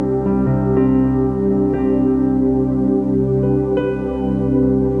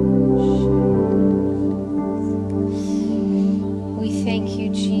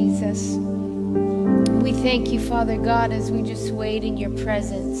Father God, as we just wait in your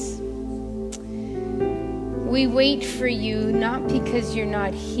presence. We wait for you not because you're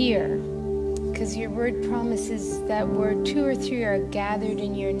not here, because your word promises that where 2 or 3 are gathered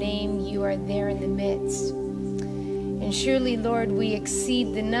in your name, you are there in the midst. And surely, Lord, we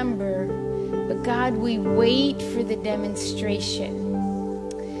exceed the number, but God, we wait for the demonstration.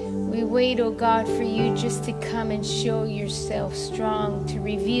 We wait, oh God, for you just to come and show yourself strong, to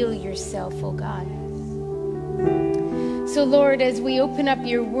reveal yourself, oh God. So, Lord, as we open up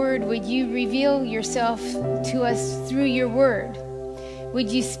your word, would you reveal yourself to us through your word? Would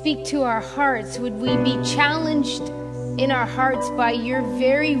you speak to our hearts? Would we be challenged in our hearts by your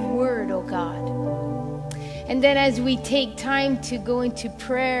very word, oh God? And then as we take time to go into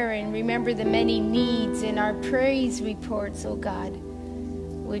prayer and remember the many needs in our praise reports, oh God,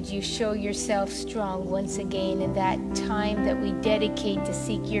 would you show yourself strong once again in that time that we dedicate to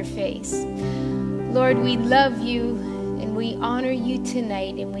seek your face? Lord, we love you and we honor you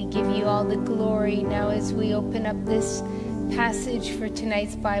tonight, and we give you all the glory. Now as we open up this passage for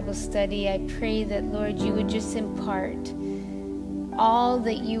tonight's Bible study, I pray that, Lord, you would just impart all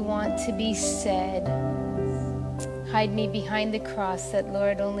that you want to be said. Hide me behind the cross, that,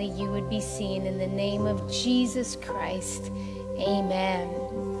 Lord, only you would be seen. In the name of Jesus Christ, amen.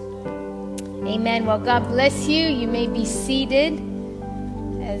 Amen. Well, God bless you. You may be seated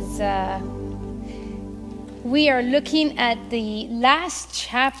as we are looking at the last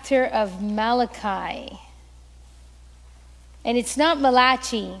chapter of Malachi. And it's not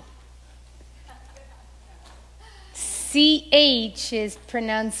Malachi. CH is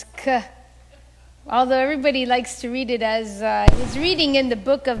pronounced K. Although everybody likes to read it as I was reading in the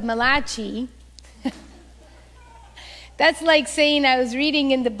book of Malachi. That's like saying I was reading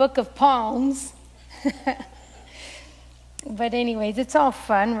in the book of Palms. But anyways, it's all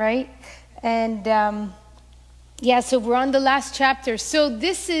fun, right? And so we're on the last chapter. So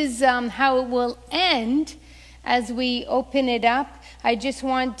this is how it will end as we open it up. I just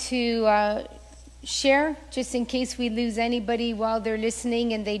want to share, just in case we lose anybody while they're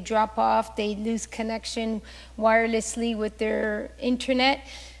listening and they drop off, they lose connection wirelessly with their internet.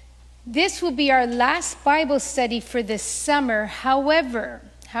 This will be our last Bible study for this summer. However,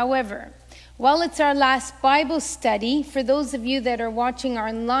 while it's our last Bible study, for those of you that are watching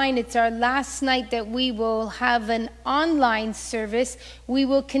online, it's our last night that we will have an online service. We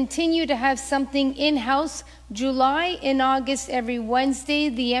will continue to have something in-house. July and August, every Wednesday,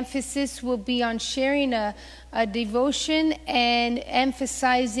 the emphasis will be on sharing a devotion and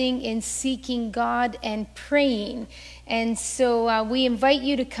emphasizing in seeking God and praying. And so we invite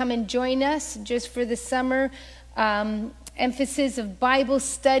you to come and join us just for the summer. Emphasis of Bible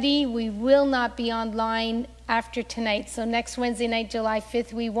study. We will not be online after tonight. So next Wednesday night, July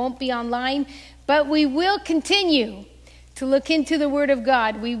 5th, we won't be online, but we will continue to look into the Word of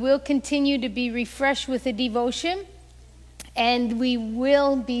God. We will continue to be refreshed with a devotion, and we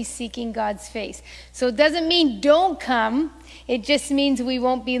will be seeking God's face. So it doesn't mean don't come. It just means we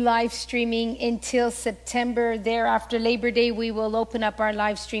won't be live streaming until September. Thereafter Labor Day, we will open up our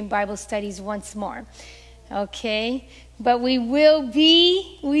live stream Bible studies once more. Okay? But we will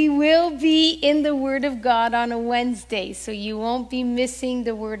be in the Word of God on a Wednesday, so you won't be missing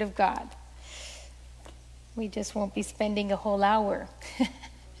the Word of God. We just won't be spending a whole hour.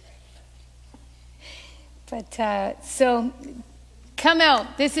 But so come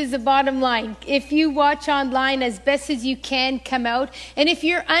out. This is the bottom line. If you watch online, as best as you can, come out. And if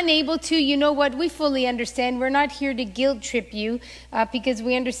you're unable to, you know what? We fully understand. We're not here to guilt trip you because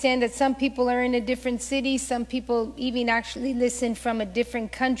we understand that some people are in a different city. Some people even actually listen from a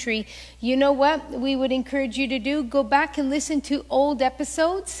different country. You know what we would encourage you to do? Go back and listen to old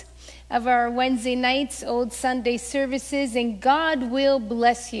episodes of our Wednesday nights, old Sunday services, and God will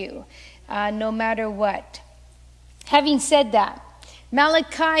bless you no matter what. Having said that,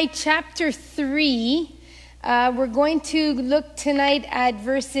 Malachi chapter 3, we're going to look tonight at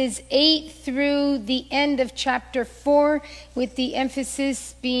verses 8 through the end of chapter 4, with the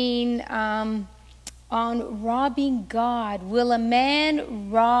emphasis being on robbing God. Will a man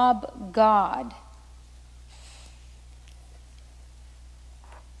rob God?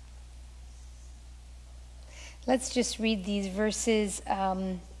 Let's just read these verses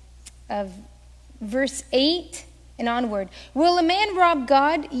of verse 8 and onward. Will a man rob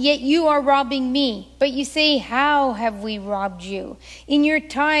God? Yet you are robbing me. But you say, how have we robbed you? In your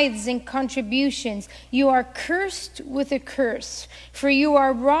tithes and contributions, you are cursed with a curse, for you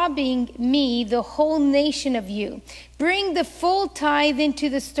are robbing me, the whole nation of you. Bring the full tithe into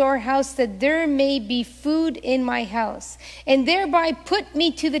the storehouse, that there may be food in my house, and thereby put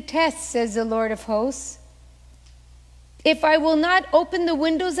me to the test, says the Lord of hosts. If I will not open the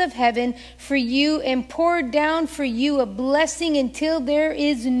windows of heaven for you and pour down for you a blessing until there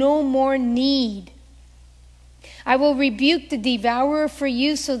is no more need. I will rebuke the devourer for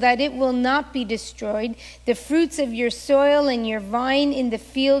you so that it will not be destroyed. The fruits of your soil and your vine in the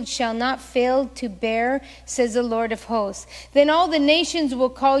field shall not fail to bear, says the Lord of hosts. Then all the nations will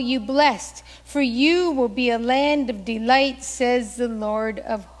call you blessed, for you will be a land of delight, says the Lord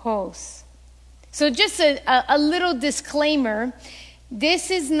of hosts. So just a little disclaimer. This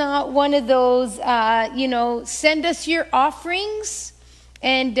is not one of those, send us your offerings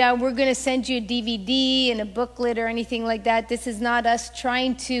and we're going to send you a DVD and a booklet or anything like that. This is not us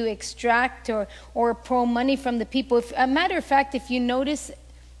trying to extract or pull money from the people. A matter of fact, if you notice,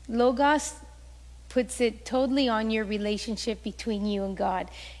 Logos puts it totally on your relationship between you and God.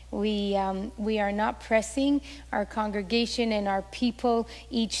 We are not pressing our congregation and our people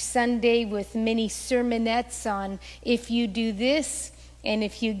each Sunday with many sermonettes on if you do this and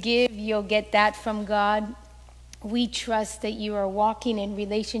if you give, you'll get that from God. We trust that you are walking in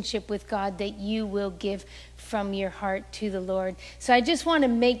relationship with God, that you will give from your heart to the Lord. So I just want to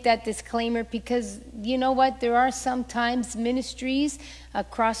make that disclaimer because you know what? There are sometimes ministries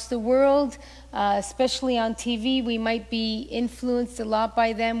across the world, especially on TV, we might be influenced a lot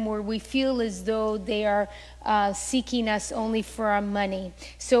by them where we feel as though they are seeking us only for our money.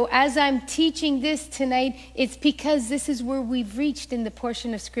 So as I'm teaching this tonight, it's because this is where we've reached in the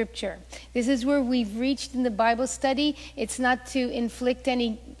portion of Scripture. This is where we've reached in the Bible study. It's not to inflict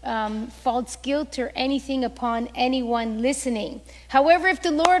any false guilt or anything upon anyone listening. However, if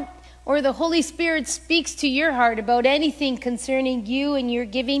the Lord or the Holy Spirit speaks to your heart about anything concerning you and your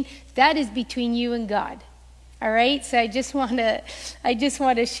giving, that is between you and God. All right? So I just want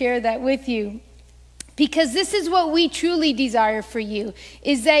to share that with you. Because this is what we truly desire for you,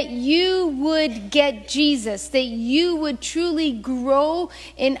 is that you would get Jesus, that you would truly grow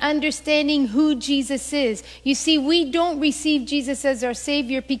in understanding who Jesus is. You see, we don't receive Jesus as our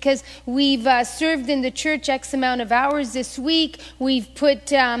Savior because we've served in the church X amount of hours this week. We've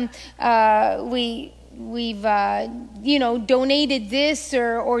put, we've donated this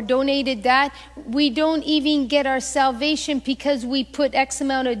or donated that. We don't even get our salvation because we put X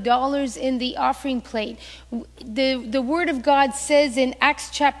amount of dollars in the offering plate. The Word of God says in Acts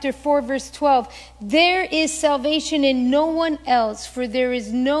chapter 4 verse 12, there is salvation in no one else, for there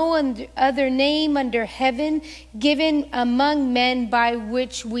is no other name under heaven given among men by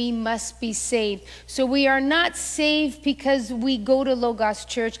which we must be saved. So we are not saved because we go to Logos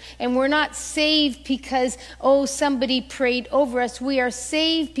Church, and we're not saved because, somebody prayed over us. We are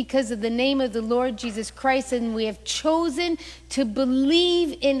saved because of the name of the Lord Jesus Christ, and we have chosen to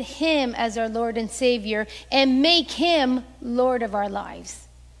believe in Him as our Lord and Savior and make Him Lord of our lives.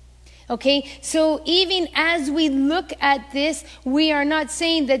 Okay, so even as we look at this, we are not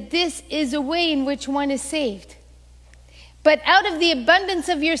saying that this is a way in which one is saved. But out of the abundance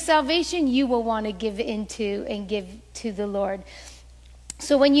of your salvation, you will want to give into and give to the Lord.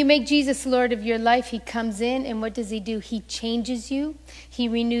 So when you make Jesus Lord of your life, He comes in, and what does He do? He changes you. He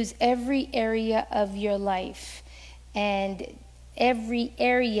renews every area of your life. And every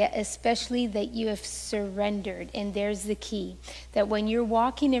area, especially that you have surrendered. And there's the key, that when you're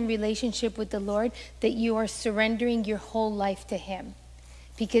walking in relationship with the Lord, that you are surrendering your whole life to Him.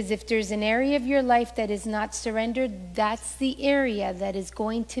 Because if there's an area of your life that is not surrendered, that's the area that is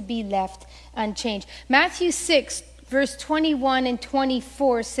going to be left unchanged. Matthew 6, verse 21 and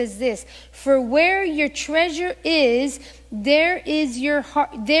 24 says this, for where your treasure is, there your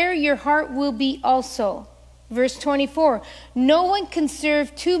heart will be also. Verse 24, no one can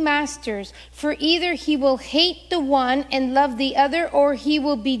serve two masters, for either he will hate the one and love the other, or he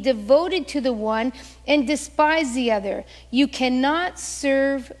will be devoted to the one and despise the other. You cannot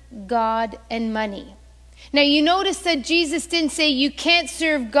serve God and money. Now you notice that Jesus didn't say you can't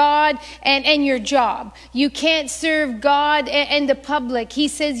serve God and your job. You can't serve God and the public. He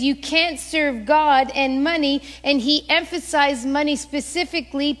says you can't serve God and money, and He emphasized money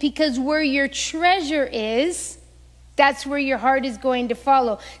specifically because where your treasure is, that's where your heart is going to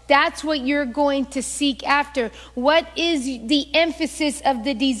follow. That's what you're going to seek after. What is the emphasis of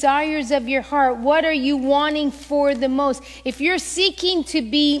the desires of your heart? What are you wanting for the most? If you're seeking to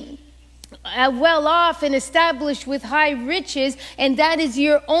be well off and established with high riches, and that is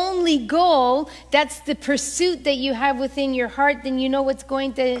your only goal, that's the pursuit that you have within your heart, then you know what's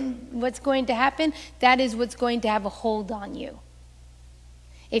going to happen. That is what's going to have a hold on you.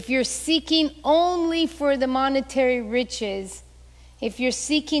 If you're seeking only for the monetary riches, if you're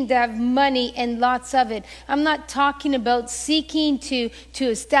seeking to have money and lots of it, I'm not talking about seeking to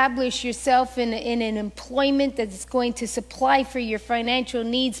establish yourself in an employment that's going to supply for your financial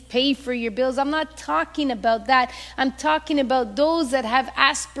needs, pay for your bills. I'm not talking about that. I'm talking about those that have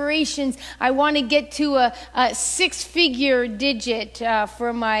aspirations. I want to get to a six-figure digit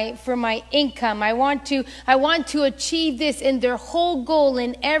for my income. I want to achieve this, and their whole goal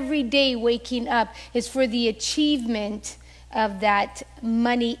in every day waking up is for the achievement of that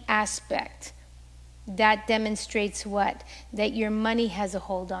money aspect. That demonstrates what? That your money has a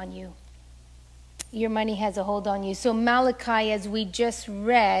hold on you. Your money has a hold on you. So Malachi, as we just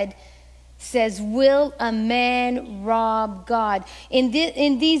read, says, will a man rob God? In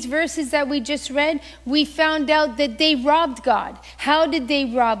these verses that we just read, we found out that they robbed God. How did they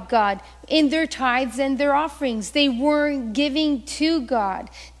rob God? In their tithes and their offerings. They weren't giving to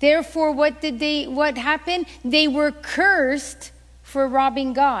God. Therefore, what happened? They were cursed for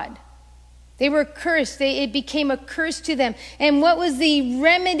robbing God. They were cursed. It became a curse to them. And what was the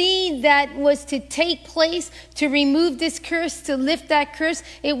remedy that was to take place to remove this curse, to lift that curse?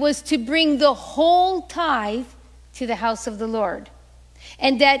 It was to bring the whole tithe to the house of the Lord.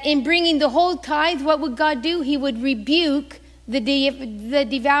 And that in bringing the whole tithe, what would God do? He would rebuke the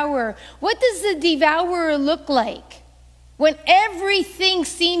devourer. What does the devourer look like when everything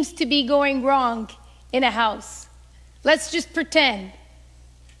seems to be going wrong in a house? Let's just pretend.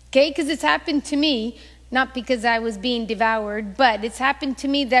 Okay, because it's happened to me, not because I was being devoured, but it's happened to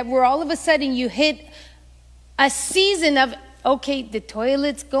me that where all of a sudden you hit a season of, okay, the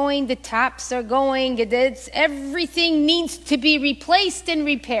toilet's going, the taps are going, everything needs to be replaced and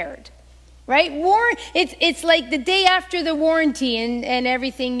repaired. Right? It's like the day after the warranty and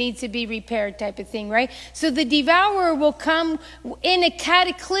everything needs to be repaired type of thing, right? So the devourer will come in a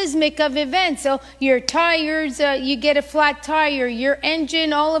cataclysmic of events. So your tires, you get a flat tire, your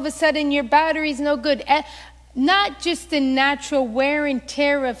engine, all of a sudden your battery's no good. Not just the natural wear and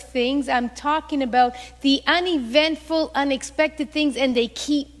tear of things. I'm talking about the uneventful, unexpected things, and they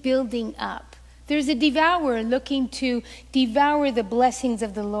keep building up. There's a devourer looking to devour the blessings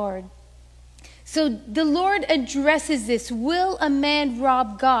of the Lord. So the Lord addresses this. Will a man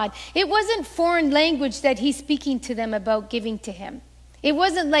rob God? It wasn't foreign language that he's speaking to them about giving to him. It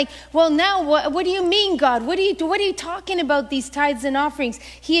wasn't like, well, now what do you mean, God? What are you talking about, these tithes and offerings?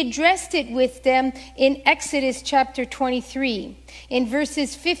 He addressed it with them in Exodus chapter 23, in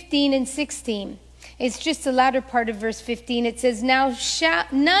verses 15 and 16. It's just the latter part of verse 15. It says, now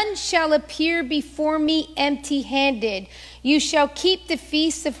none shall appear before me empty-handed. You shall keep the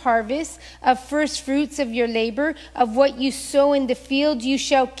feasts of harvest, of first fruits of your labor, of what you sow in the field. You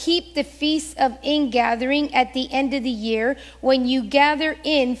shall keep the feasts of ingathering at the end of the year, when you gather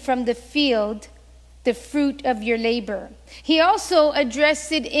in from the field the fruit of your labor. He also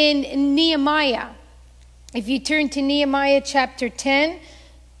addressed it in Nehemiah. If you turn to Nehemiah chapter 10,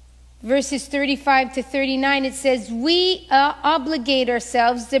 verses 35 to 39, it says, we obligate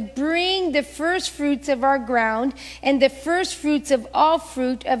ourselves to bring the first fruits of our ground and the first fruits of all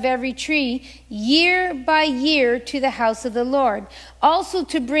fruit of every tree year by year to the house of the Lord. Also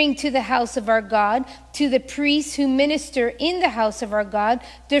to bring to the house of our God, to the priests who minister in the house of our God,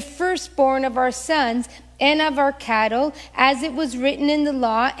 the firstborn of our sons and of our cattle, as it was written in the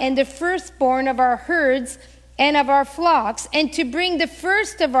law, and the firstborn of our herds and of our flocks, and to bring the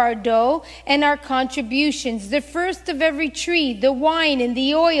first of our dough and our contributions, the first of every tree, the wine and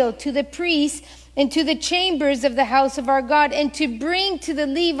the oil, to the priests and to the chambers of the house of our God, and to bring to the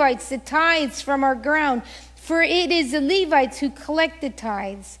Levites the tithes from our ground. For it is the Levites who collect the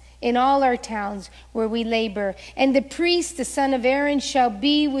tithes in all our towns where we labor. And the priest, the son of Aaron, shall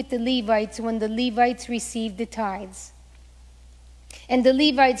be with the Levites when the Levites receive the tithes. And the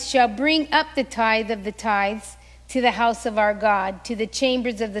Levites shall bring up the tithe of the tithes to the house of our God, to the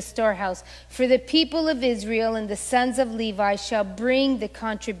chambers of the storehouse. For the people of Israel and the sons of Levi shall bring the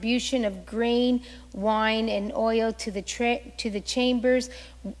contribution of grain, wine, and oil to the chambers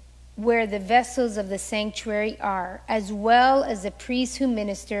where the vessels of the sanctuary are, as well as the priests who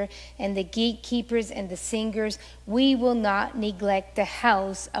minister and the gatekeepers and the singers. We will not neglect the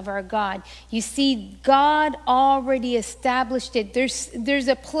house of our God. You see, God already established it. There's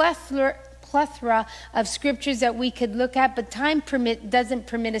a plethora of scriptures that we could look at, but time doesn't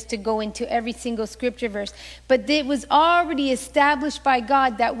permit us to go into every single scripture verse. But it was already established by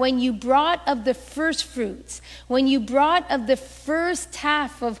God that when you brought of the first fruits, when you brought of the first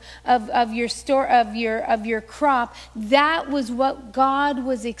half of your store of your crop, that was what God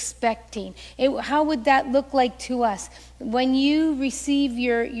was expecting. How would that look like to us? When you receive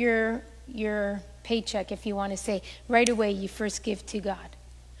your paycheck, if you want to say, right away you first give to God.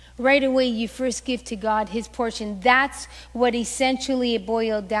 Right away, you first give to God his portion. That's what essentially it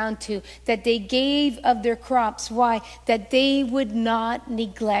boiled down to, that they gave of their crops. Why? That they would not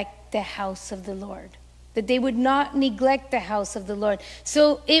neglect the house of the Lord. That they would not neglect the house of the Lord.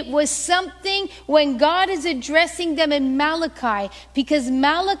 So it was something when God is addressing them in Malachi, because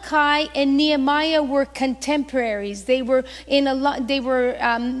Malachi and Nehemiah were contemporaries. They were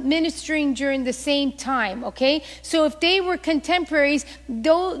ministering during the same time. Okay, so if they were contemporaries,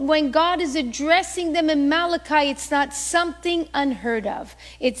 though when God is addressing them in Malachi, it's not something unheard of.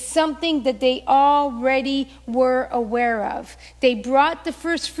 It's something that they already were aware of. They brought the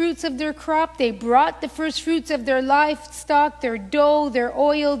first fruits of their crop. They brought the first fruits of their livestock, their dough, their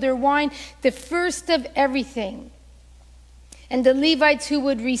oil, their wine, the first of everything. And the Levites who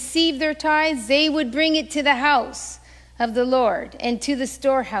would receive their tithes, they would bring it to the house of the Lord and to the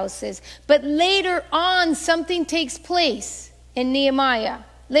storehouses. But later on, something takes place in Nehemiah.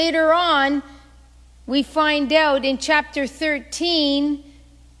 Later on, we find out in chapter 13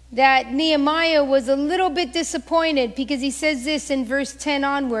 that Nehemiah was a little bit disappointed, because he says this in verse 10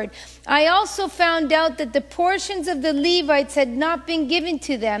 onward. I also found out that the portions of the Levites had not been given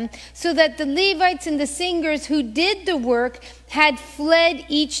to them, so that the Levites and the singers who did the work had fled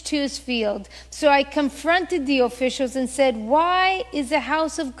each to his field. So I confronted the officials and said, why is the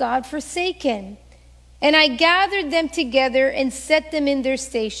house of God forsaken? And I gathered them together and set them in their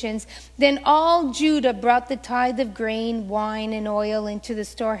stations. Then all Judah brought the tithe of grain, wine, and oil into the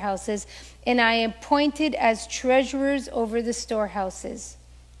storehouses, and I appointed as treasurers over the storehouses.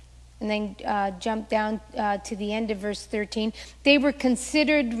 And then jump down to the end of verse 13. They were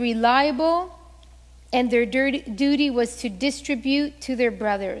considered reliable, and their duty was to distribute to their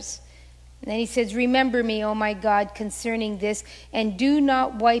brothers. And then he says, remember me, O my God, concerning this, and do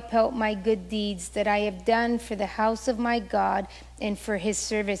not wipe out my good deeds that I have done for the house of my God and for his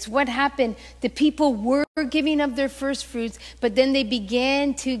service. What happened? The people were giving up their first fruits, but then they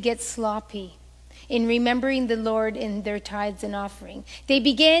began to get sloppy in remembering the Lord in their tithes and offering. They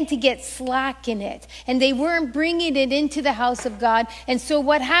began to get slack in it, and they weren't bringing it into the house of God. And so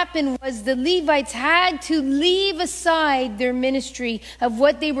what happened was the Levites had to leave aside their ministry of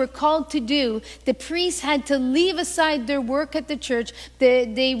what they were called to do. The priests had to leave aside their work at the church.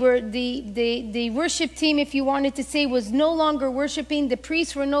 The worship team, if you wanted to say, was no longer worshiping. The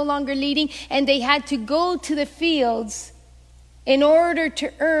priests were no longer leading, and they had to go to the fields in order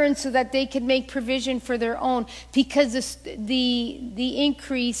to earn so that they could make provision for their own, because the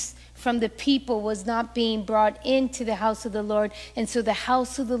increase from the people was not being brought into the house of the Lord. And so the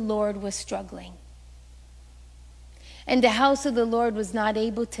house of the Lord was struggling. And the house of the Lord was not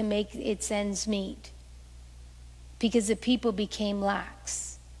able to make its ends meet, because the people became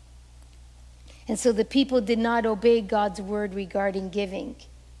lax. And so the people did not obey God's word regarding giving.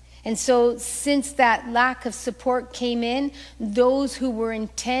 And so since that lack of support came in, those who were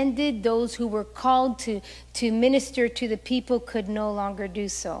intended, those who were called to minister to the people could no longer do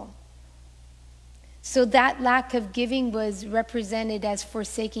so. So that lack of giving was represented as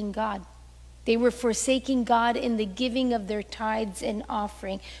forsaking God. They were forsaking God in the giving of their tithes and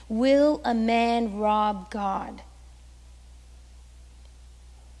offering. Will a man rob God?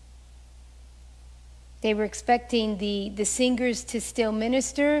 They were expecting the singers to still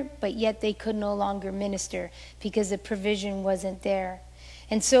minister, but yet they could no longer minister because the provision wasn't there.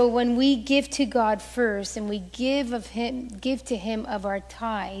 And so when we give to God first and we give to him of our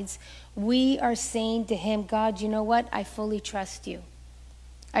tithes, we are saying to him, God, you know what? I fully trust you.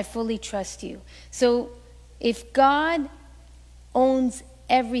 I fully trust you. So if God owns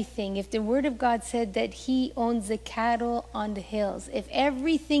everything, if the word of God said that he owns the cattle on the hills, if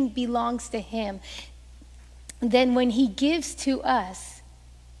everything belongs to him, then when he gives to us,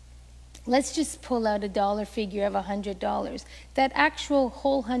 let's just pull out a dollar figure of $100. That actual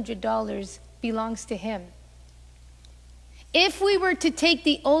whole $100 belongs to him. If we were to take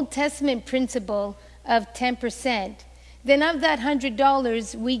the Old Testament principle of 10%, then of that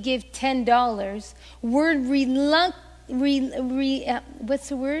 $100, we give $10. We're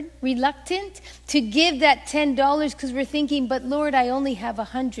reluctant to give that $10 because we're thinking, but Lord, I only have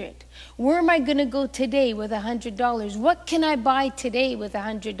 100. Where am I going to go today with $100? What can I buy today with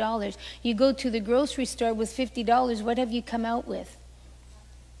 $100? You go to the grocery store with $50. What have you come out with?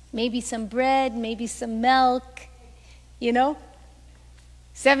 Maybe some bread, maybe some milk, you know?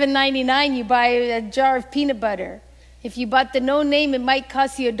 $7.99, you buy a jar of peanut butter. If you bought the no name, it might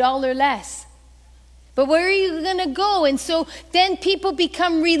cost you $1 less. But where are you going to go? And so then people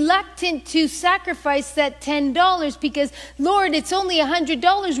become reluctant to sacrifice that $10 because, Lord, it's only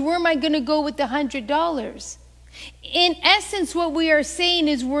 $100. Where am I going to go with the $100? In essence, what we are saying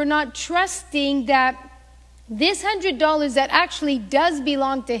is we're not trusting that this $100 that actually does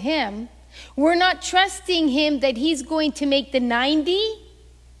belong to him, we're not trusting him that he's going to make the 90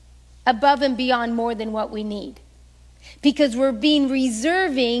 above and beyond more than what we need. Because we're being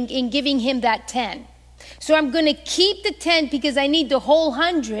reserving in giving him that 10. So I'm going to keep the 10 because I need the whole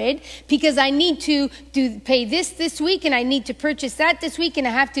 100, because I need to pay this week, and I need to purchase that this week, and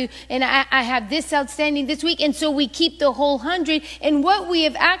I have this outstanding this week. And so we keep the whole 100. And what we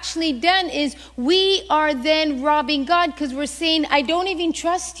have actually done is we are then robbing God, because we're saying, I don't even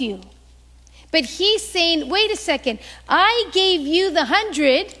trust you. But he's saying, wait a second, I gave you the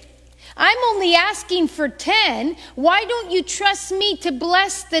 100. I'm only asking for 10. Why don't you trust me to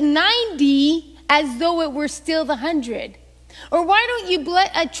bless the 90 as though it were still the 100? Or why don't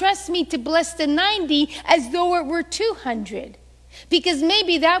you trust me to bless the 90 as though it were 200? Because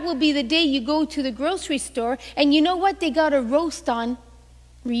maybe that will be the day you go to the grocery store and you know what? They got a roast on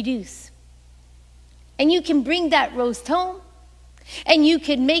reduce. And you can bring that roast home. And you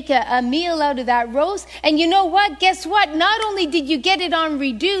could make a meal out of that roast. And you know what? Guess what? Not only did you get it on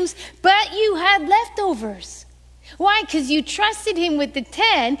reduce, but you had leftovers. Why? Because you trusted him with the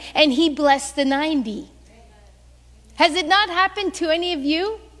 10 and he blessed the 90. Has it not happened to any of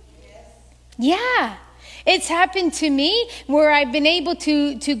you? Yes. Yeah. It's happened to me where I've been able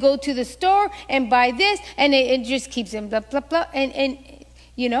to go to the store and buy this, and it just keeps in blah, blah, blah. And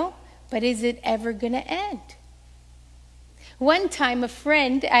you know, but is it ever going to end? One time a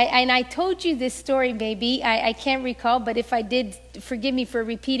friend, and I told you this story maybe, I can't recall, but if I did, forgive me for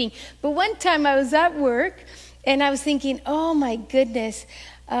repeating. But one time I was at work, and I was thinking, oh my goodness,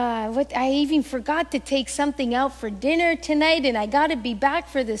 I even forgot to take something out for dinner tonight, and I got to be back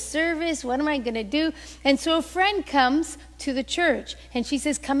for the service. What am I going to do? And so a friend comes to the church, and she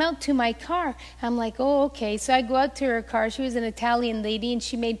says, come out to my car. I'm like, oh, okay. So I go out to her car. She was an Italian lady, and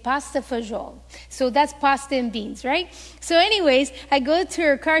she made pasta fagioli. So that's pasta and beans, right? So anyways, I go to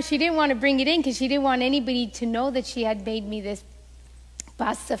her car. She didn't want to bring it in because she didn't want anybody to know that she had made me this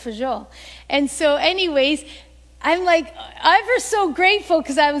pasta fagioli. And so anyways, I'm like, I was so grateful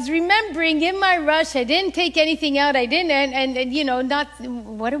because I was remembering in my rush, I didn't take anything out. I didn't, and you know, not,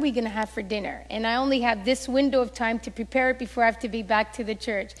 what are we going to have for dinner? And I only have this window of time to prepare it before I have to be back to the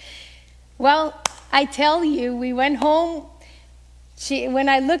church. Well, I tell you, we went home. When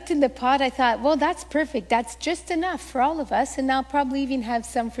I looked in the pot, I thought, well, that's perfect. That's just enough for all of us. And I'll probably even have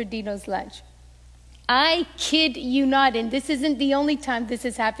some for Dino's lunch. I kid you not, and this isn't the only time this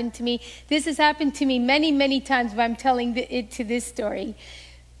has happened to me. This has happened to me many, many times, but I'm telling it to this story.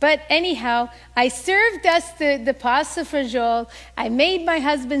 But anyhow, I served us the pasta fagioli. I made my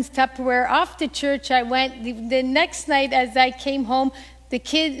husband's Tupperware. Off to church I went. The next night as I came home,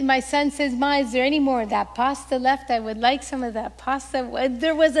 my son says, Ma, is there any more of that pasta left? I would like some of that pasta.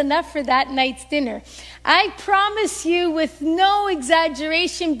 There was enough for that night's dinner. I promise you, with no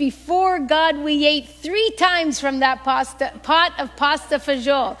exaggeration, before God, we ate 3 times from that pot of pasta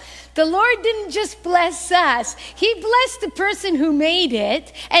fagioli. The Lord didn't just bless us. He blessed the person who made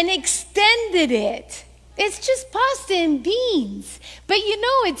it and extended it. It's just pasta and beans. But you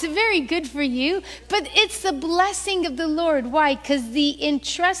know, it's very good for you. But it's the blessing of the Lord. Why? Because the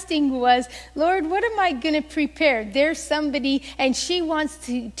entrusting was, Lord, what am I going to prepare? There's somebody, and she wants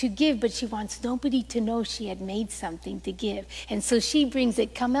to give, but she wants nobody to know she had made something to give. And so she brings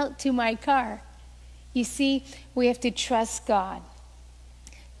it, come out to my car. You see, we have to trust God.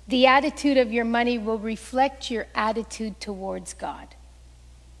 The attitude of your money will reflect your attitude towards God.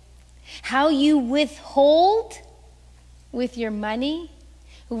 How you withhold with your money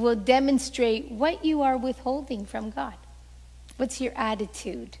will demonstrate what you are withholding from God. What's your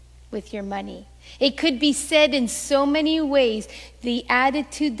attitude with your money? It could be said in so many ways. The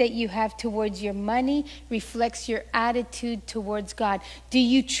attitude that you have towards your money reflects your attitude towards God. Do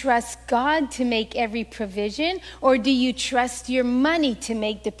you trust God to make every provision, or do you trust your money to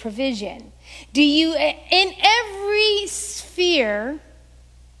make the provision? Do you, in every sphere,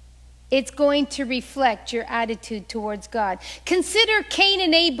 it's going to reflect your attitude towards God. Consider Cain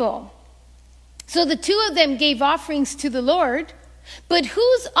and Abel. So the two of them gave offerings to the Lord, but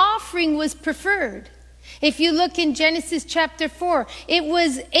whose offering was preferred? If you look in Genesis chapter 4, it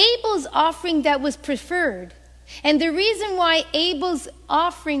was Abel's offering that was preferred. And the reason why Abel's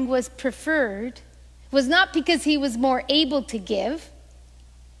offering was preferred was not because he was more able to give,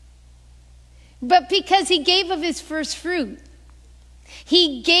 but because he gave of his first fruit.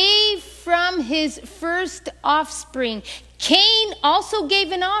 He gave from his first offspring. Cain also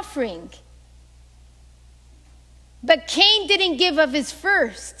gave an offering. But Cain didn't give of his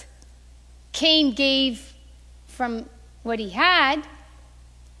first. Cain gave from what he had,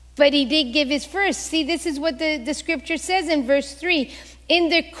 but he did give his first. See, this is what the scripture says in verse 3. In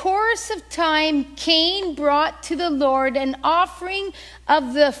the course of time, Cain brought to the Lord an offering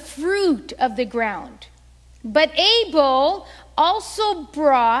of the fruit of the ground. But Abel also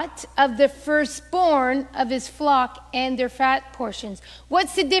brought of the firstborn of his flock and their fat portions.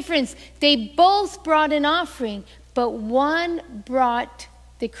 What's the difference? They both brought an offering, but one brought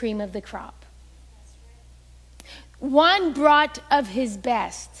the cream of the crop. One brought of his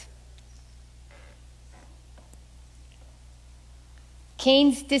best.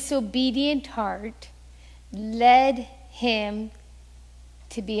 Cain's disobedient heart led him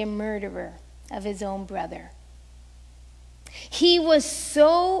to be a murderer of his own brother. He was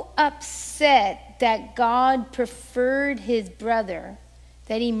so upset that God preferred his brother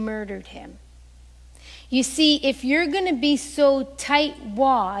that he murdered him. You see, if you're going to be so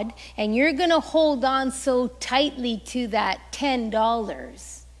tight-wad and you're going to hold on so tightly to that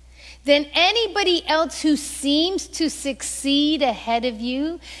 $10, then anybody else who seems to succeed ahead of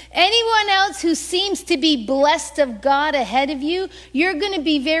you, anyone else who seems to be blessed of God ahead of you, you're going to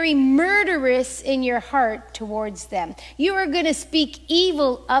be very murderous in your heart towards them. You are going to speak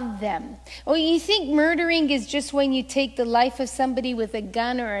evil of them. Oh, you think murdering is just when you take the life of somebody with a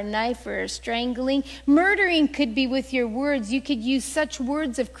gun or a knife or a strangling? Murdering could be with your words. You could use such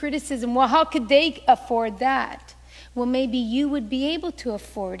words of criticism. Well, how could they afford that? Well, maybe you would be able to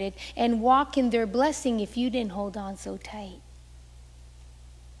afford it and walk in their blessing if you didn't hold on so tight.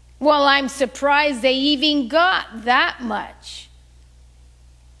 Well, I'm surprised they even got that much.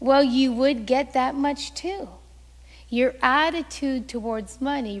 Well, you would get that much too. Your attitude towards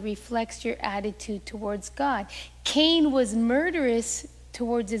money reflects your attitude towards God. Cain was murderous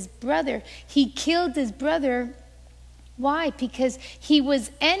towards his brother. He killed his brother. Why? Because he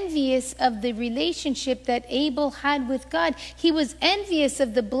was envious of the relationship that Abel had with God. He was envious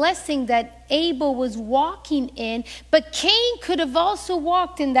of the blessing that Abel was walking in. But Cain could have also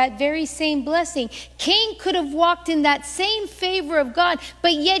walked in that very same blessing. Cain could have walked in that same favor of God,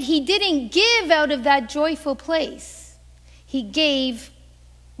 but yet he didn't give out of that joyful place. He gave,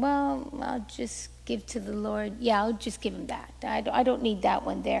 well, I'll just give to the Lord. Yeah, I'll just give him that. I don't need that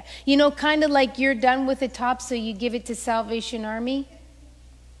one there. You know, kind of like you're done with the top, so you give it to Salvation Army.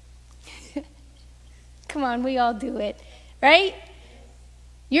 Come on, we all do it, right?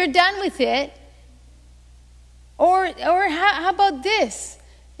 You're done with it. Or how about this?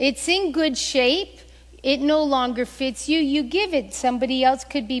 It's in good shape. It no longer fits you. You give it. Somebody else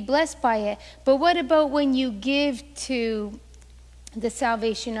could be blessed by it. But what about when you give to the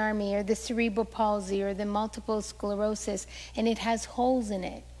Salvation Army or the cerebral palsy or the multiple sclerosis and it has holes in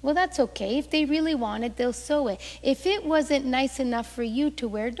it? Well, that's okay. If they really want it, they'll sew it. If it wasn't nice enough for you to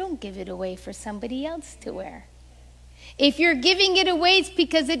wear, don't give it away for somebody else to wear. If you're giving it away, it's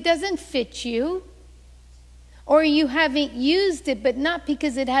because it doesn't fit you, or you haven't used it, but not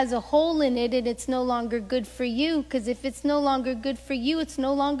because it has a hole in it and it's no longer good for you, because if it's no longer good for you, it's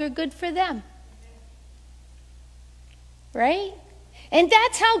no longer good for them. Right? And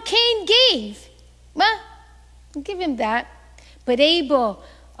that's how Cain gave. Well, I'll give him that. But Abel,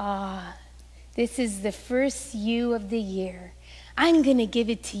 this is the first ewe of the year. I'm going to give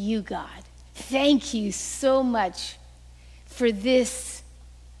it to you, God. Thank you so much for this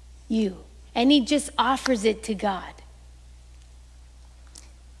ewe. And he just offers it to God.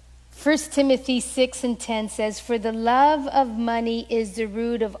 1 Timothy 6:10 says, "For the love of money is the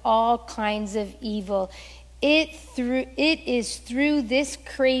root of all kinds of evil. It is through this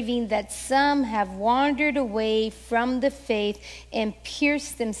craving that some have wandered away from the faith and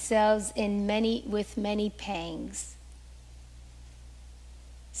pierced themselves with many pangs."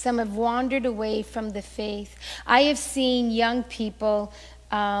 Some have wandered away from the faith. I have seen young people,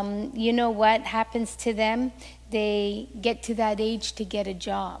 you know what happens to them? They get to that age to get a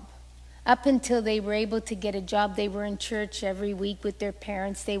job. Up until they were able to get a job, they were in church every week with their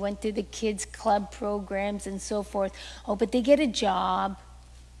parents. They went to the kids' club programs and so forth. Oh, but they get a job.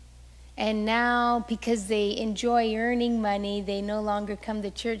 And now, because they enjoy earning money, they no longer come to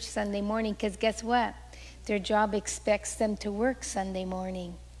church Sunday morning, because guess what? Their job expects them to work Sunday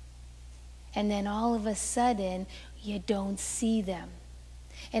morning. And then all of a sudden, you don't see them.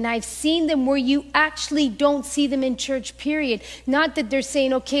 And I've seen them where you actually don't see them in church, period. Not that they're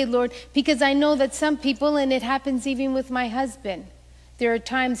saying, okay, Lord, because I know that some people, and it happens even with my husband, There are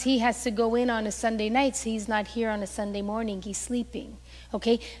times he has to go in on a Sunday night, so he's not here on a Sunday morning. He's sleeping.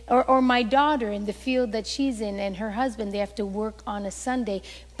 Okay? Or my daughter in the field that she's in and her husband, they have to work on a Sunday.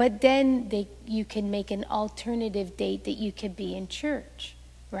 But then you can make an alternative date that you could be in church,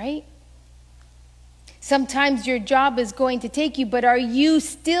 right? Sometimes your job is going to take you, but are you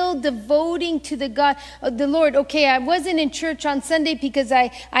still devoting to the Lord? Okay, I wasn't in church on Sunday because I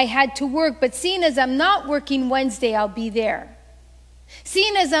had to work, but seeing as I'm not working Wednesday, I'll be there.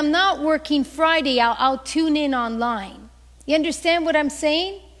 Seeing as I'm not working Friday, I'll tune in online. You understand what I'm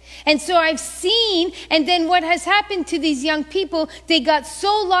saying? And so I've seen, and then what has happened to these young people, they got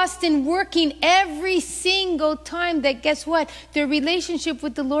so lost in working every single time that guess what? Their relationship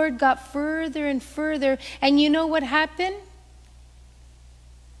with the Lord got further and further. And you know what happened?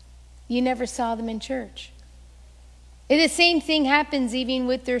 You never saw them in church. And the same thing happens even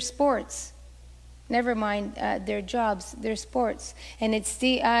with their sports. Never mind their jobs, their sports. And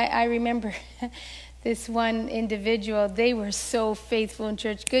I remember this one individual, they were so faithful in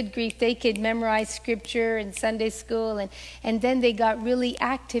church. Good grief, they could memorize scripture in Sunday school. And then they got really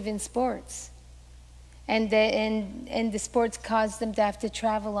active in sports. And the sports caused them to have to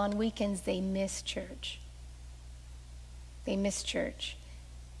travel on weekends. They missed church. They missed church.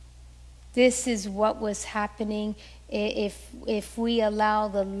 This is what was happening if we allow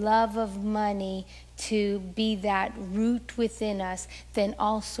the love of money to be that root within us, then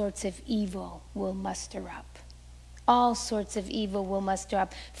all sorts of evil will muster up. All sorts of evil will muster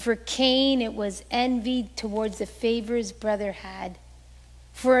up. For Cain, it was envy towards the favor his brother had.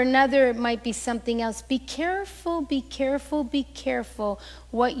 For another, it might be something else. Be careful, be careful, be careful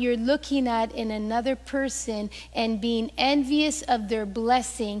what you're looking at in another person and being envious of their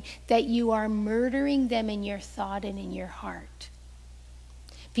blessing, that you are murdering them in your thought and in your heart.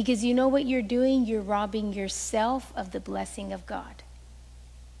 Because you know what you're doing? You're robbing yourself of the blessing of God.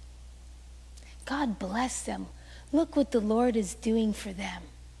 God bless them. Look what the Lord is doing for them.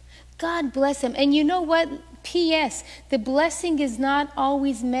 God bless them. And you know what? P.S. The blessing is not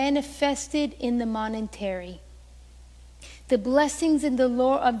always manifested in the monetary. The blessings of the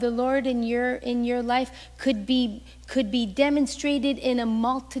Lord in your life could be demonstrated in a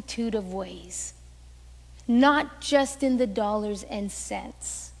multitude of ways, not just in the dollars and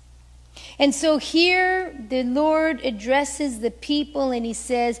cents. And so here the Lord addresses the people and he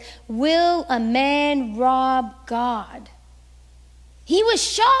says, "Will a man rob God?" He was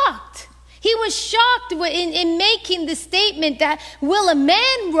shocked. He was shocked in making the statement that, will a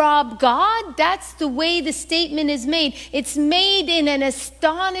man rob God? That's the way the statement is made. It's made in an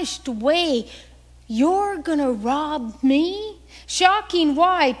astonished way. You're going to rob me? Shocking.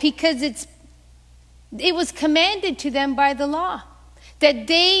 Why? Because it was commanded to them by the law that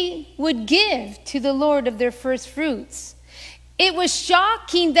they would give to the Lord of their first fruits. It was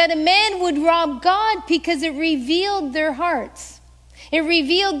shocking that a man would rob God because it revealed their hearts. It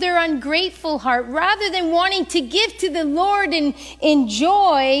revealed their ungrateful heart. Rather than wanting to give to the Lord and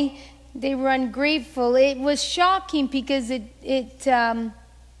enjoy, they were ungrateful. It was shocking because it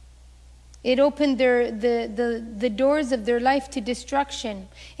opened the doors of their life to destruction.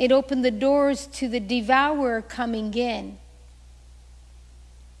 It opened the doors to the devourer coming in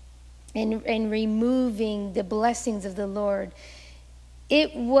and removing the blessings of the Lord.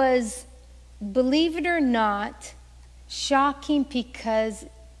 It was, believe it or not, shocking because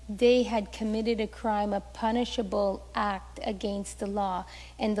they had committed a crime, a punishable act against the law.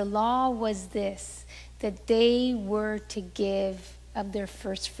 And the law was this, that they were to give of their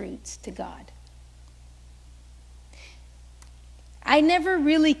first fruits to God. I never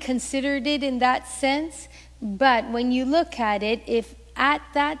really considered it in that sense, but when you look at it, if at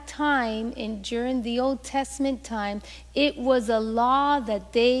that time, during the Old Testament time, it was a law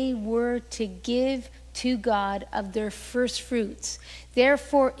that they were to give to God of their first fruits.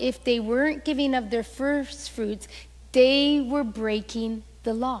 Therefore, if they weren't giving of their first fruits, they were breaking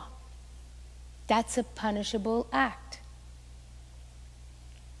the law. That's a punishable act.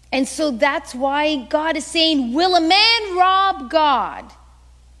 And so that's why God is saying, will a man rob God?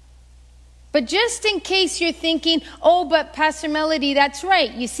 But just in case you're thinking, oh, but Pastor Melody, that's right.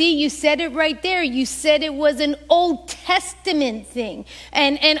 You see, you said it right there. You said it was an Old Testament thing.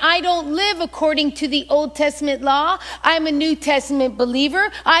 And I don't live according to the Old Testament law. I'm a New Testament believer.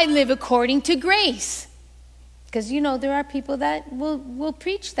 I live according to grace. Because, you know, there are people that will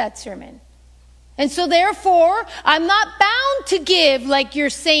preach that sermon. And so therefore, I'm not bound to give, like you're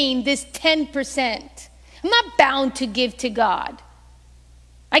saying, this 10%. I'm not bound to give to God.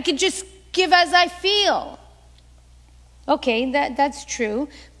 I could just give as I feel. Okay, that's true.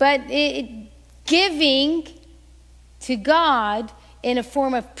 But giving to God in a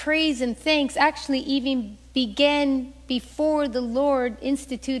form of praise and thanks actually even began before the Lord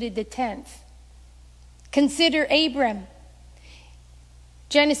instituted the 10th. Consider Abram.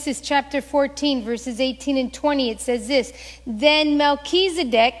 Genesis chapter 14, verses 18 and 20, it says this: Then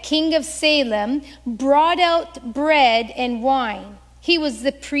Melchizedek, king of Salem, brought out bread and wine. He was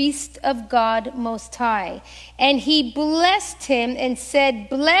the priest of God Most High. And he blessed him and said,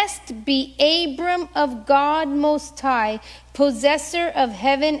 Blessed be Abram of God Most High, possessor of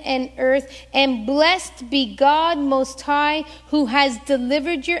heaven and earth, and blessed be God Most High, who has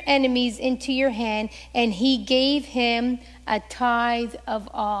delivered your enemies into your hand. And he gave him a tithe of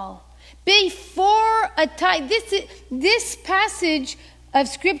all. Before a tithe, this passage of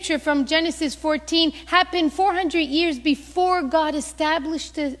scripture from Genesis 14 happened 400 years before God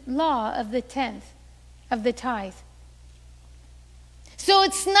established the law of the 10th, of the tithe. So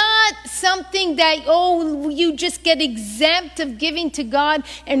it's not something that, you just get exempt of giving to God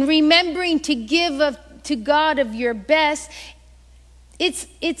and remembering to give to God of your best.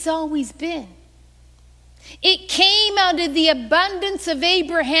 It's always been. It came out of the abundance of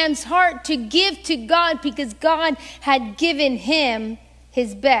Abraham's heart to give to God because God had given him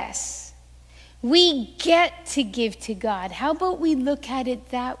his best. We get to give to God. How about we look at it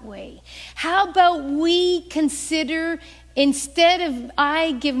that way? How about we consider, instead of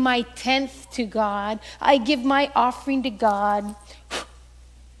I give my 10th to God, I give my offering to God.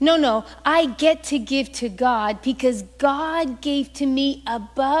 No, I get to give to God because God gave to me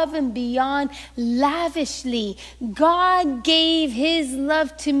above and beyond lavishly. God gave his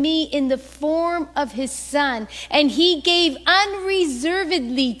love to me in the form of his son, and he gave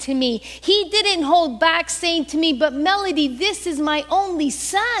unreservedly to me. He didn't hold back saying to me, but Melody, this is my only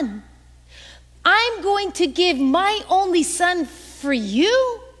son. I'm going to give my only son for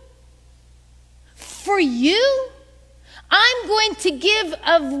you. For you. I'm going to give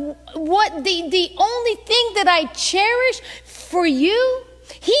of what the only thing that I cherish for you.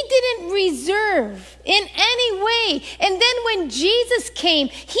 He didn't reserve in any way. And then when Jesus came,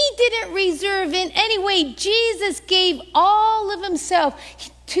 he didn't reserve in any way. Jesus gave all of himself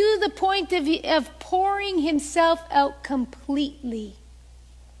to the point of pouring himself out completely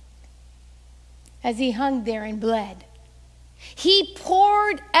as he hung there and bled. He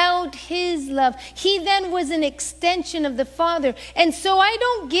poured out his love. He then was an extension of the Father. And so I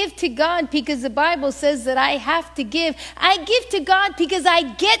don't give to God because the Bible says that I have to give. I give to God because I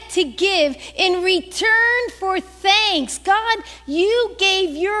get to give in return for thanks. God, you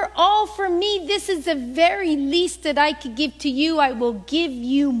gave your all for me. This is the very least that I could give to you. I will give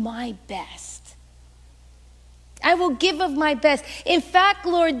you my best. I will give of my best. In fact,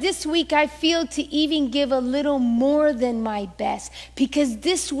 Lord, this week I feel to even give a little more than my best because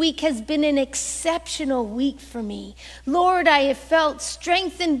this week has been an exceptional week for me. Lord, I have felt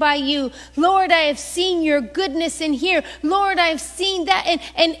strengthened by you. Lord, I have seen your goodness in here. Lord, I have seen that.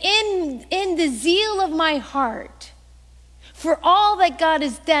 And in the zeal of my heart for all that God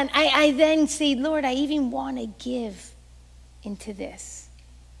has done, I then say, Lord, I even want to give into this.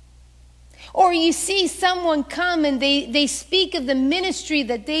 Or you see someone come and they speak of the ministry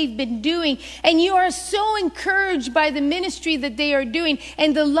that they've been doing, and you are so encouraged by the ministry that they are doing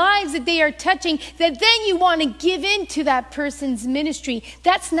and the lives that they are touching that then you want to give into that person's ministry.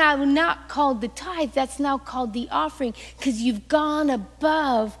 That's now not called the tithe, that's now called the offering, because you've gone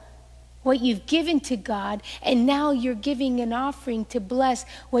above what you've given to God, and now you're giving an offering to bless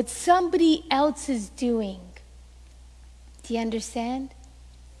what somebody else is doing. Do you understand?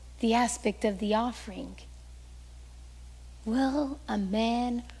 The aspect of the offering. Will a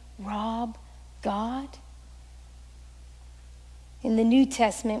man rob God? In the New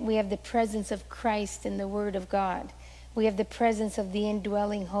Testament, we have the presence of Christ in the Word of God. We have the presence of the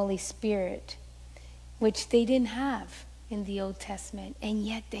indwelling Holy Spirit, which they didn't have in the Old Testament, and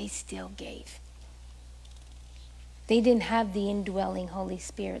yet they still gave. They didn't have the indwelling Holy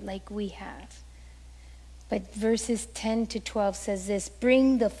Spirit like we have. But verses 10 to 12 says this: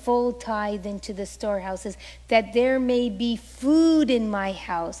 Bring the full tithe into the storehouses, that there may be food in my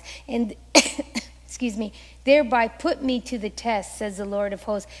house. And, excuse me, thereby put me to the test, says the Lord of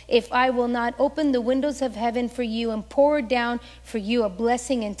hosts, if I will not open the windows of heaven for you and pour down for you a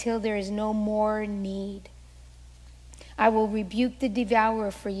blessing until there is no more need. I will rebuke the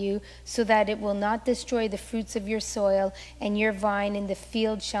devourer for you, so that it will not destroy the fruits of your soil, and your vine in the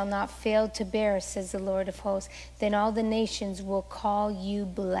field shall not fail to bear, says the Lord of hosts. Then all the nations will call you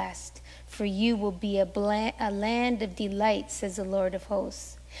blessed, for you will be a land of delight, says the Lord of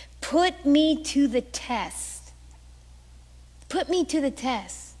hosts. Put me to the test. Put me to the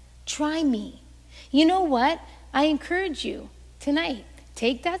test. Try me. You know what? I encourage you. tonight.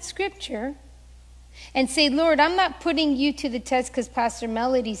 Take that scripture and say, Lord, I'm not putting you to the test because Pastor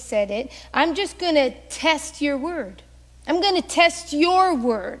Melody said it. I'm just going to test your word. I'm going to test your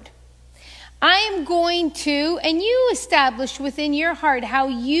word. I am going to, and you establish within your heart how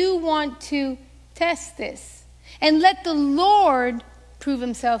you want to test this. And let the Lord prove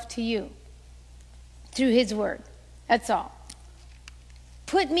himself to you through his word. That's all.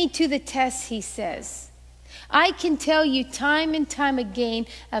 Put me to the test, he says. I can tell you time and time again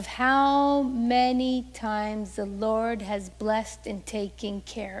of how many times the Lord has blessed and taken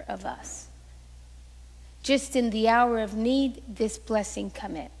care of us. Just in the hour of need, this blessing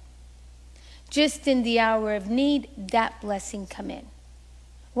come in. Just in the hour of need, that blessing come in.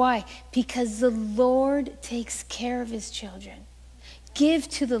 Why? Because the Lord takes care of his children. Give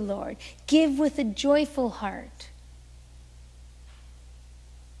to the Lord. Give with a joyful heart.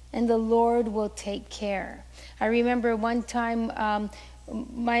 And the Lord will take care. I remember one time,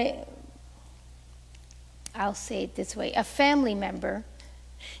 I'll say it this way, a family member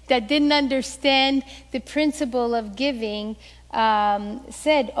that didn't understand the principle of giving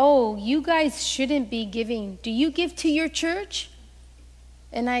said, oh, you guys shouldn't be giving. Do you give to your church?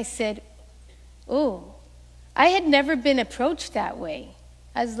 And I said, oh, I had never been approached that way.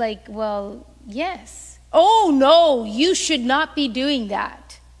 I was like, well, yes. Oh, no, you should not be doing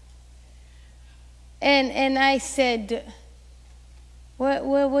that. And I said,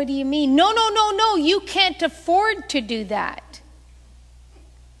 what do you mean? No, you can't afford to do that.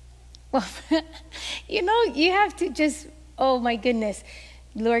 Well, you have to just, oh my goodness,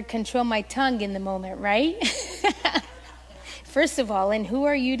 Lord, control my tongue in the moment, right? First of all, and who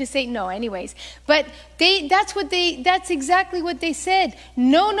are you to say no? Anyways, but that's exactly what they said.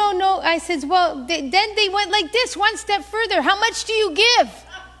 No. I says, well, then they went like this, one step further. How much do you give?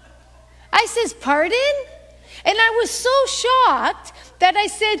 I says, pardon? And I was so shocked that I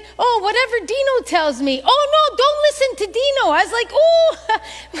said, oh, whatever Dino tells me. Oh, no, don't listen to Dino. I was like,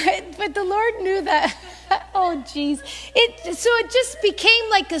 oh, but the Lord knew that. Oh, geez. So it just became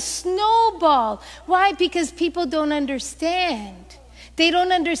like a snowball. Why? Because people don't understand. They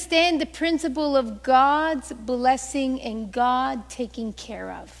don't understand the principle of God's blessing and God taking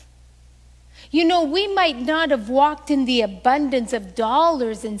care of. We might not have walked in the abundance of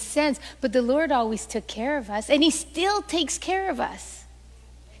dollars and cents, but the Lord always took care of us, and he still takes care of us.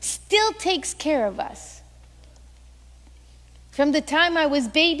 Still takes care of us. From the time I was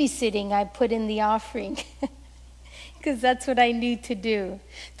babysitting, I put in the offering because that's what I knew to do.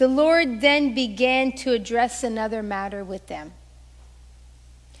 The Lord then began to address another matter with them.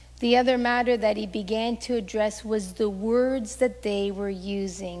 The other matter that he began to address was the words that they were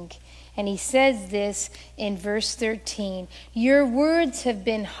using. And he says this in verse 13. Your words have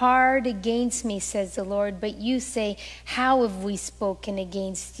been hard against me, says the Lord, but you say, how have we spoken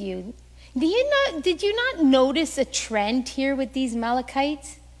against you? Did you not notice a trend here with these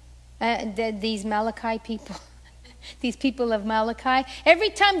Malachites? These Malachi people? These people of Malachi? Every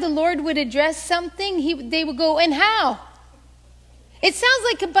time the Lord would address something, they would go, and how? It sounds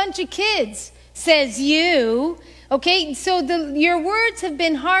like a bunch of kids, says you. Okay, so your words have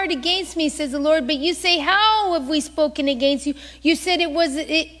been hard against me, says the Lord, but you say, how have we spoken against you? You said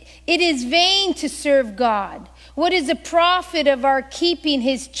it is vain to serve God. What is the profit of our keeping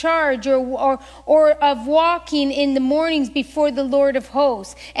his charge or of walking in the mornings before the Lord of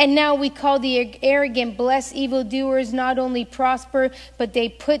hosts? And now we call the arrogant blessed, evildoers not only prosper, but they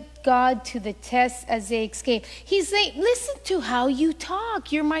put God to the test as they escape. He's saying, listen to how you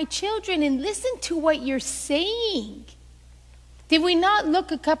talk. You're my children, and listen to what you're saying. Did we not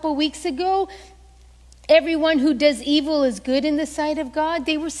look a couple weeks ago? Everyone who does evil is good in the sight of God.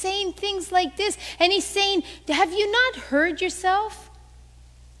 They were saying things like this. And he's saying, have you not heard yourself?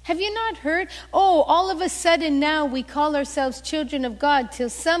 Have you not heard? Oh, all of a sudden now we call ourselves children of God till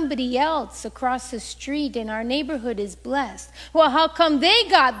somebody else across the street in our neighborhood is blessed. Well, how come they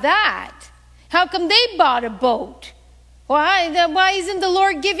got that? How come they bought a boat? Why isn't the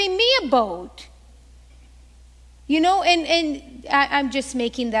Lord giving me a boat? And I'm just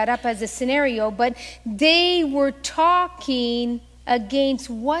making that up as a scenario, but they were talking against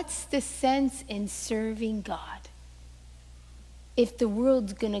what's the sense in serving God if the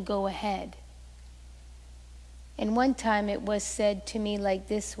world's going to go ahead. And one time it was said to me like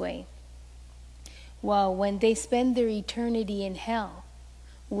this way, well, when they spend their eternity in hell,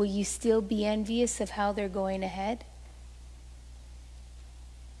 will you still be envious of how they're going ahead?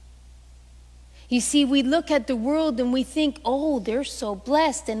 You see, we look at the world and we think, oh, they're so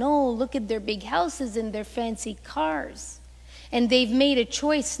blessed, and oh, look at their big houses and their fancy cars. and they've made a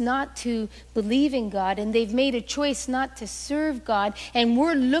choice not to believe in God, and they've made a choice not to serve God, and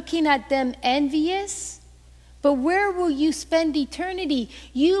we're looking at them envious. But where will you spend eternity?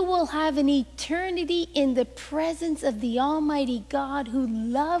 You will have an eternity in the presence of the Almighty God, who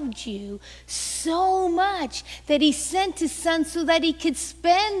loved you so much that he sent his son so that he could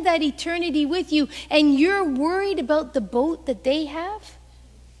spend that eternity with you. And you're worried about the boat that they have?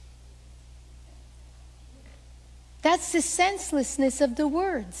 That's the senselessness of the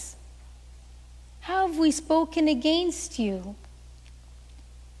words. How have we spoken against you?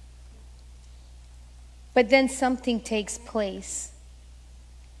 But then something takes place.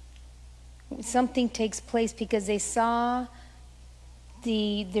 Something takes place because they saw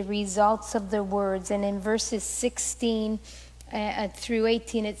the results of their words. And in verses 16 through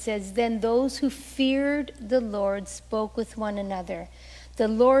 18 it says, "Then those who feared the Lord spoke with one another. The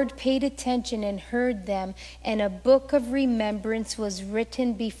Lord paid attention and heard them, and a book of remembrance was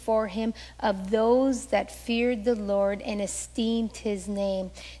written before him of those that feared the Lord and esteemed his name.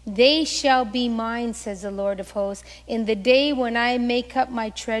 They shall be mine, says the Lord of hosts, in the day when I make up my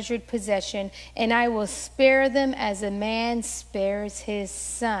treasured possession, and I will spare them as a man spares his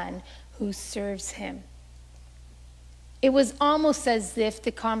son who serves him." It was almost as if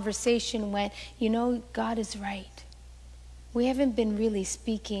the conversation went, God is right. We haven't been really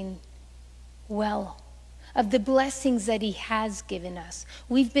speaking well of the blessings that he has given us.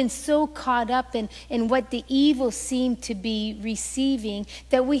 We've been so caught up in what the evil seem to be receiving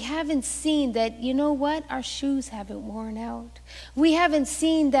that we haven't seen that, our shoes haven't worn out. We haven't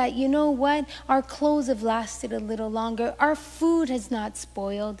seen that, our clothes have lasted a little longer. Our food has not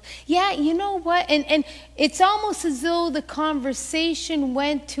spoiled. Yeah, and it's almost as though the conversation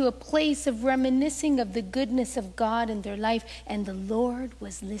went to a place of reminiscing of the goodness of God in their life, and the Lord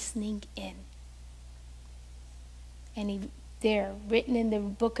was listening in. And there, written in the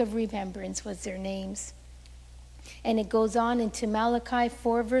book of remembrance, was their names. And it goes on into Malachi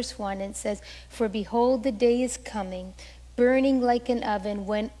 4 verse 1, and it says, "For behold, the day is coming, burning like an oven,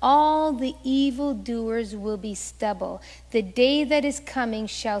 when all the evildoers will be stubble. The day that is coming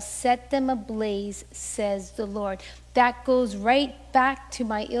shall set them ablaze, says the Lord." That goes right back to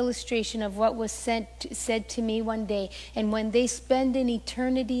my illustration of what was said to me one day. "And when they spend an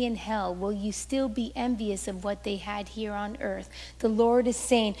eternity in hell, will you still be envious of what they had here on earth?" The Lord is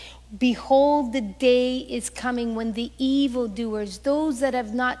saying, behold, the day is coming when the evildoers, those that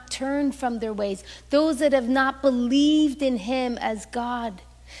have not turned from their ways, those that have not believed in him as God,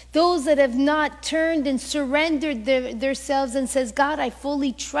 those that have not turned and surrendered themselves and says, "God, I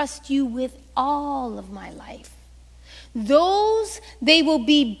fully trust you with all of my life." Those, they will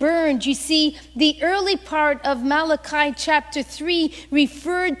be burned. You see, the early part of Malachi chapter 3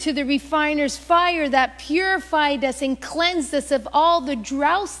 referred to the refiner's fire that purified us and cleansed us of all the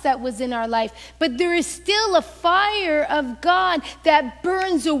dross that was in our life. But there is still a fire of God that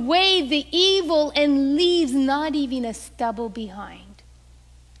burns away the evil and leaves not even a stubble behind.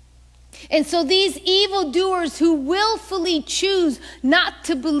 And so these evildoers who willfully choose not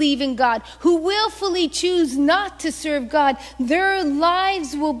to believe in God, who willfully choose not to serve God, their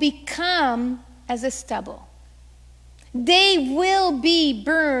lives will become as a stubble. They will be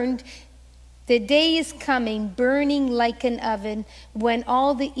burned. The day is coming, burning like an oven, when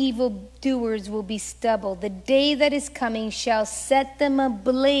all the evildoers will be stubble. The day that is coming shall set them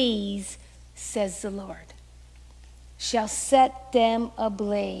ablaze, says the Lord. Shall set them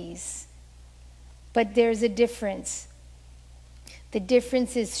ablaze. But there's a difference. The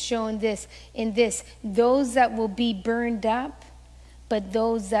difference is shown in this. Those that will be burned up, but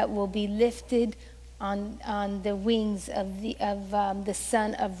those that will be lifted on the wings of the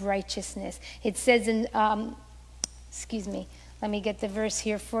Son of Righteousness. It says in, let me get the verse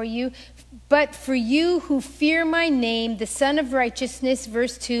here for you. "But for you who fear my name, the Son of Righteousness,"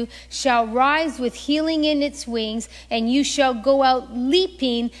 verse 2, "shall rise with healing in its wings, and you shall go out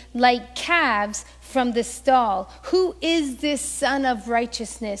leaping like calves from the stall." Who is this Son of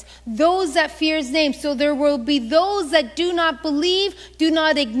Righteousness? Those that fear his name. So there will be those that do not believe, do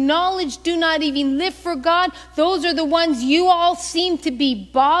not acknowledge, do not even live for God. Those are the ones you all seem to be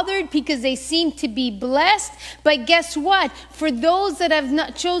bothered because they seem to be blessed. But guess what? For those that have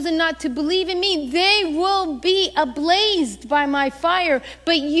not chosen not to believe in me, they will be ablazed by my fire.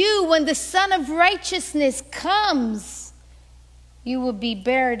 But you, when the Son of Righteousness comes, you will be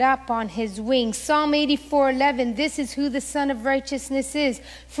bared up on his wings. Psalm 84:11, this is who the Son of Righteousness is.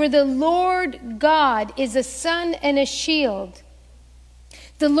 "For the Lord God is a sun and a shield.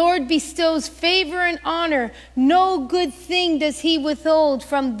 The Lord bestows favor and honor. No good thing does he withhold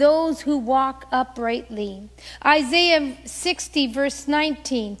from those who walk uprightly. Isaiah 60, verse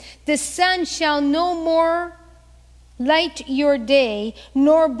 19. The sun shall no more light your day,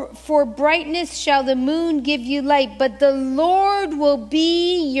 nor for brightness shall the moon give you light. But the Lord will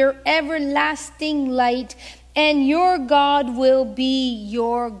be your everlasting light, and your God will be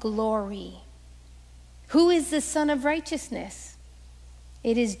your glory. Who is the Son of Righteousness?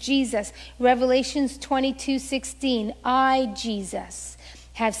 It is Jesus. Revelations 22:16. I, Jesus,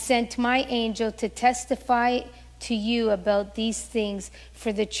 have sent my angel to testify to you about these things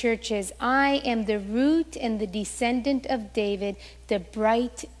for the churches. I am the root and the descendant of David, the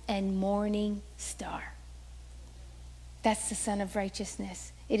bright and morning star. That's the Son of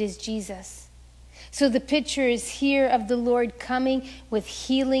Righteousness. It is Jesus. So the picture is here of the Lord coming with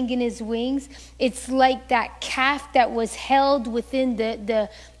healing in his wings. It's like that calf that was held within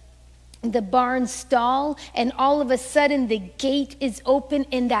the barn stall, and all of a sudden the gate is open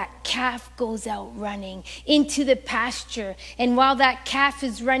and that calf goes out running into the pasture. And while that calf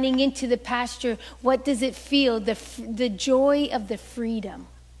is running into the pasture, what does it feel? The joy of the freedom.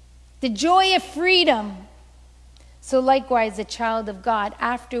 The joy of freedom. So likewise, a child of God,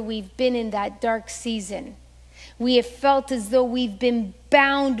 after we've been in that dark season, we have felt as though we've been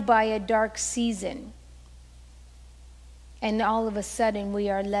bound by a dark season. And all of a sudden we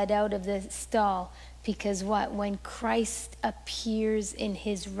are led out of the stall because what? When Christ appears in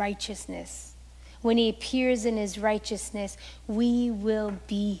his righteousness, when he appears in his righteousness, we will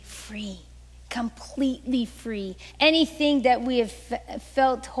be free. Completely free. Anything that we have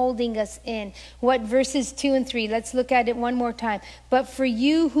felt holding us in. What verses 2 and 3? Let's look at it one more time. But for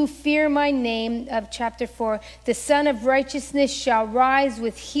you who fear my name, of chapter 4, the Son of Righteousness shall rise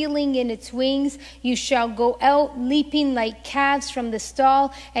with healing in its wings. You shall go out leaping like calves from the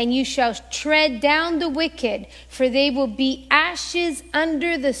stall, and you shall tread down the wicked, for they will be ashes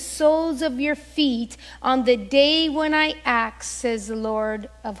under the soles of your feet on the day when I act, says the Lord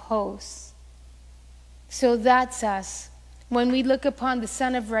of hosts. So that's us. When we look upon the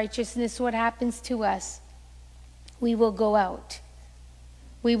Son of Righteousness, what happens to us? We will go out.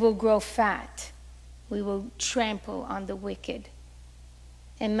 We will grow fat. We will trample on the wicked.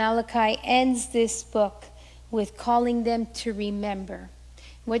 And Malachi ends this book with calling them to remember.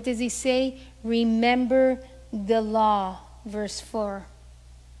 What does he say? Remember the law, verse 4.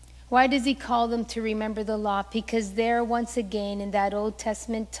 Why does he call them to remember the law? Because there, once again, in that Old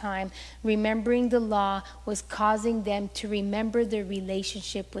Testament time, remembering the law was causing them to remember their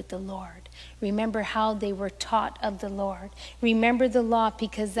relationship with the Lord. Remember how they were taught of the Lord. Remember the law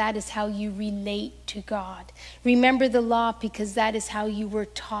because that is how you relate to God. Remember the law because that is how you were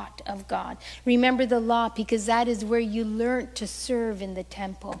taught of God. Remember the law because that is where you learned to serve in the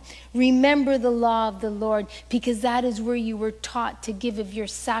temple. Remember the law of the Lord because that is where you were taught to give of your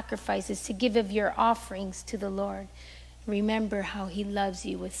sacrifices, to give of your offerings to the Lord. Remember how he loves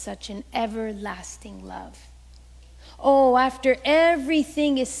you with such an everlasting love. Oh, after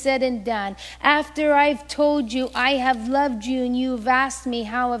everything is said and done, after I've told you I have loved you and you've asked me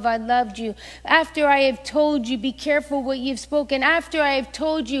how have I loved you, after I have told you be careful what you've spoken, after I have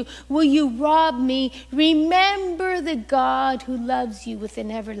told you will you rob me, remember the God who loves you with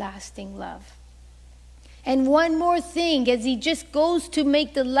an everlasting love. And one more thing, as he just goes to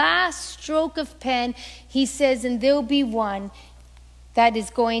make the last stroke of pen, he says, and there'll be one that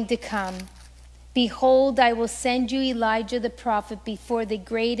is going to come. Behold, I will send you Elijah the prophet before the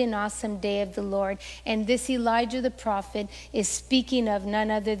great and awesome day of the Lord. And this Elijah the prophet is speaking of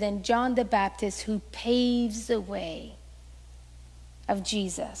none other than John the Baptist, who paves the way of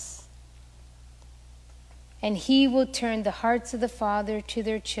Jesus. And he will turn the hearts of the father to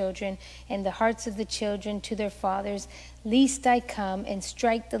their children, and the hearts of the children to their fathers, lest I come and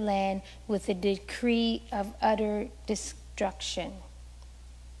strike the land with a decree of utter destruction.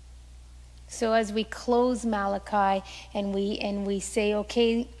 So as we close Malachi and we say,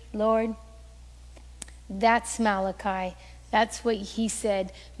 okay, Lord, that's Malachi. That's what he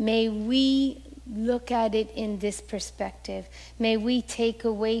said. May we look at it in this perspective. May we take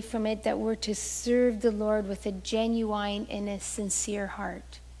away from it that we're to serve the Lord with a genuine and a sincere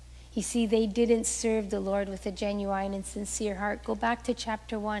heart. You see, they didn't serve the Lord with a genuine and sincere heart. Go back to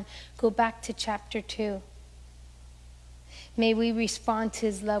chapter 1. Go back to chapter 2. May we respond to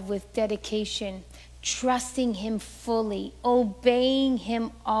his love with dedication, trusting him fully, obeying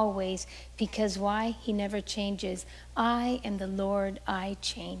him always. Because why? He never changes. I am the Lord, I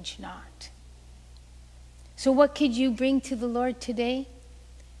change not. So what could you bring to the Lord today?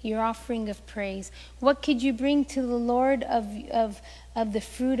 your offering of praise. What could you bring to the Lord of the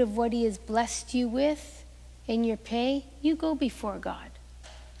fruit of what he has blessed you with in your pay? You go before God.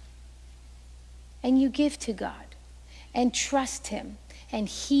 And you give to God. And trust him. And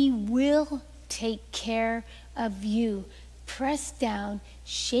he will take care of you. Pressed down,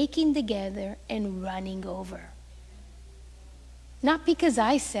 shaking together, and running over. Not because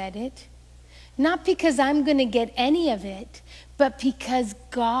I said it. Not because I'm going to get any of it. But because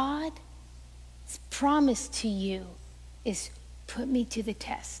God's promise to you is, put me to the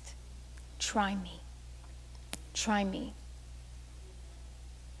test. Try me. Try me.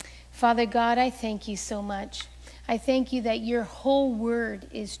 Father God, I thank you so much. I thank you that your whole word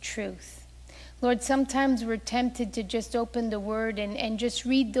is truth. Lord, sometimes we're tempted to just open the word and just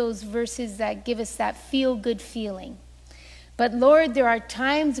read those verses that give us that feel-good feeling. But Lord, there are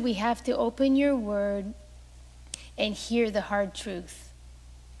times we have to open your word and hear the hard truth.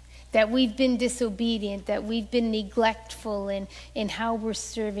 That we've been disobedient, that we've been neglectful in how we're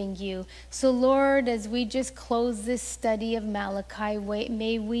serving you. So Lord, as we just close this study of Malachi,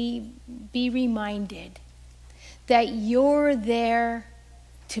 may we be reminded that you're there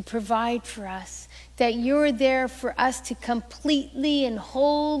to provide for us, that you're there for us to completely and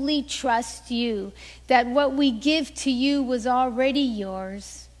wholly trust you, that what we give to you was already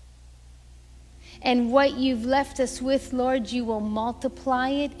yours. And what you've left us with, Lord, you will multiply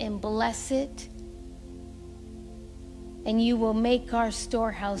it and bless it. And you will make our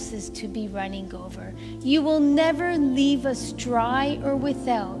storehouses to be running over. You will never leave us dry or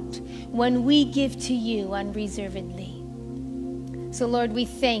without when we give to you unreservedly. So, Lord, we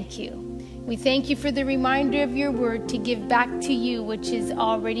thank you. We thank you for the reminder of your word to give back to you, which is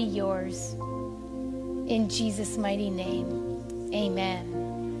already yours. In Jesus' mighty name,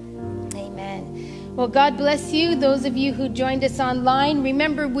 amen. Amen. Well, God bless you, those of you who joined us online.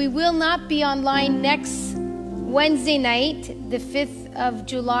 Remember, we will not be online next Wednesday night, the 5th of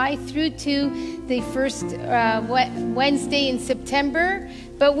July, through to the first Wednesday in September.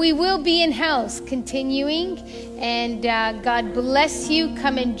 But we will be in-house continuing. And God bless you.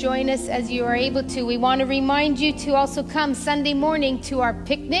 Come and join us as you are able to. We want to remind you to also come Sunday morning to our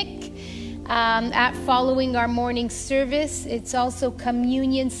picnic at following our morning service. It's also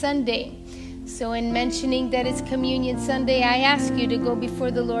Communion Sunday. So in mentioning that it's Communion Sunday, I ask you to go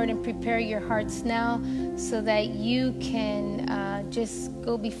before the Lord and prepare your hearts now so that you can just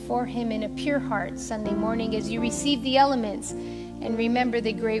go before him in a pure heart Sunday morning as you receive the elements and remember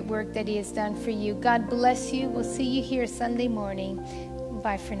the great work that he has done for you. God bless you. We'll see you here Sunday morning.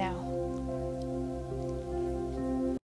 Bye for now.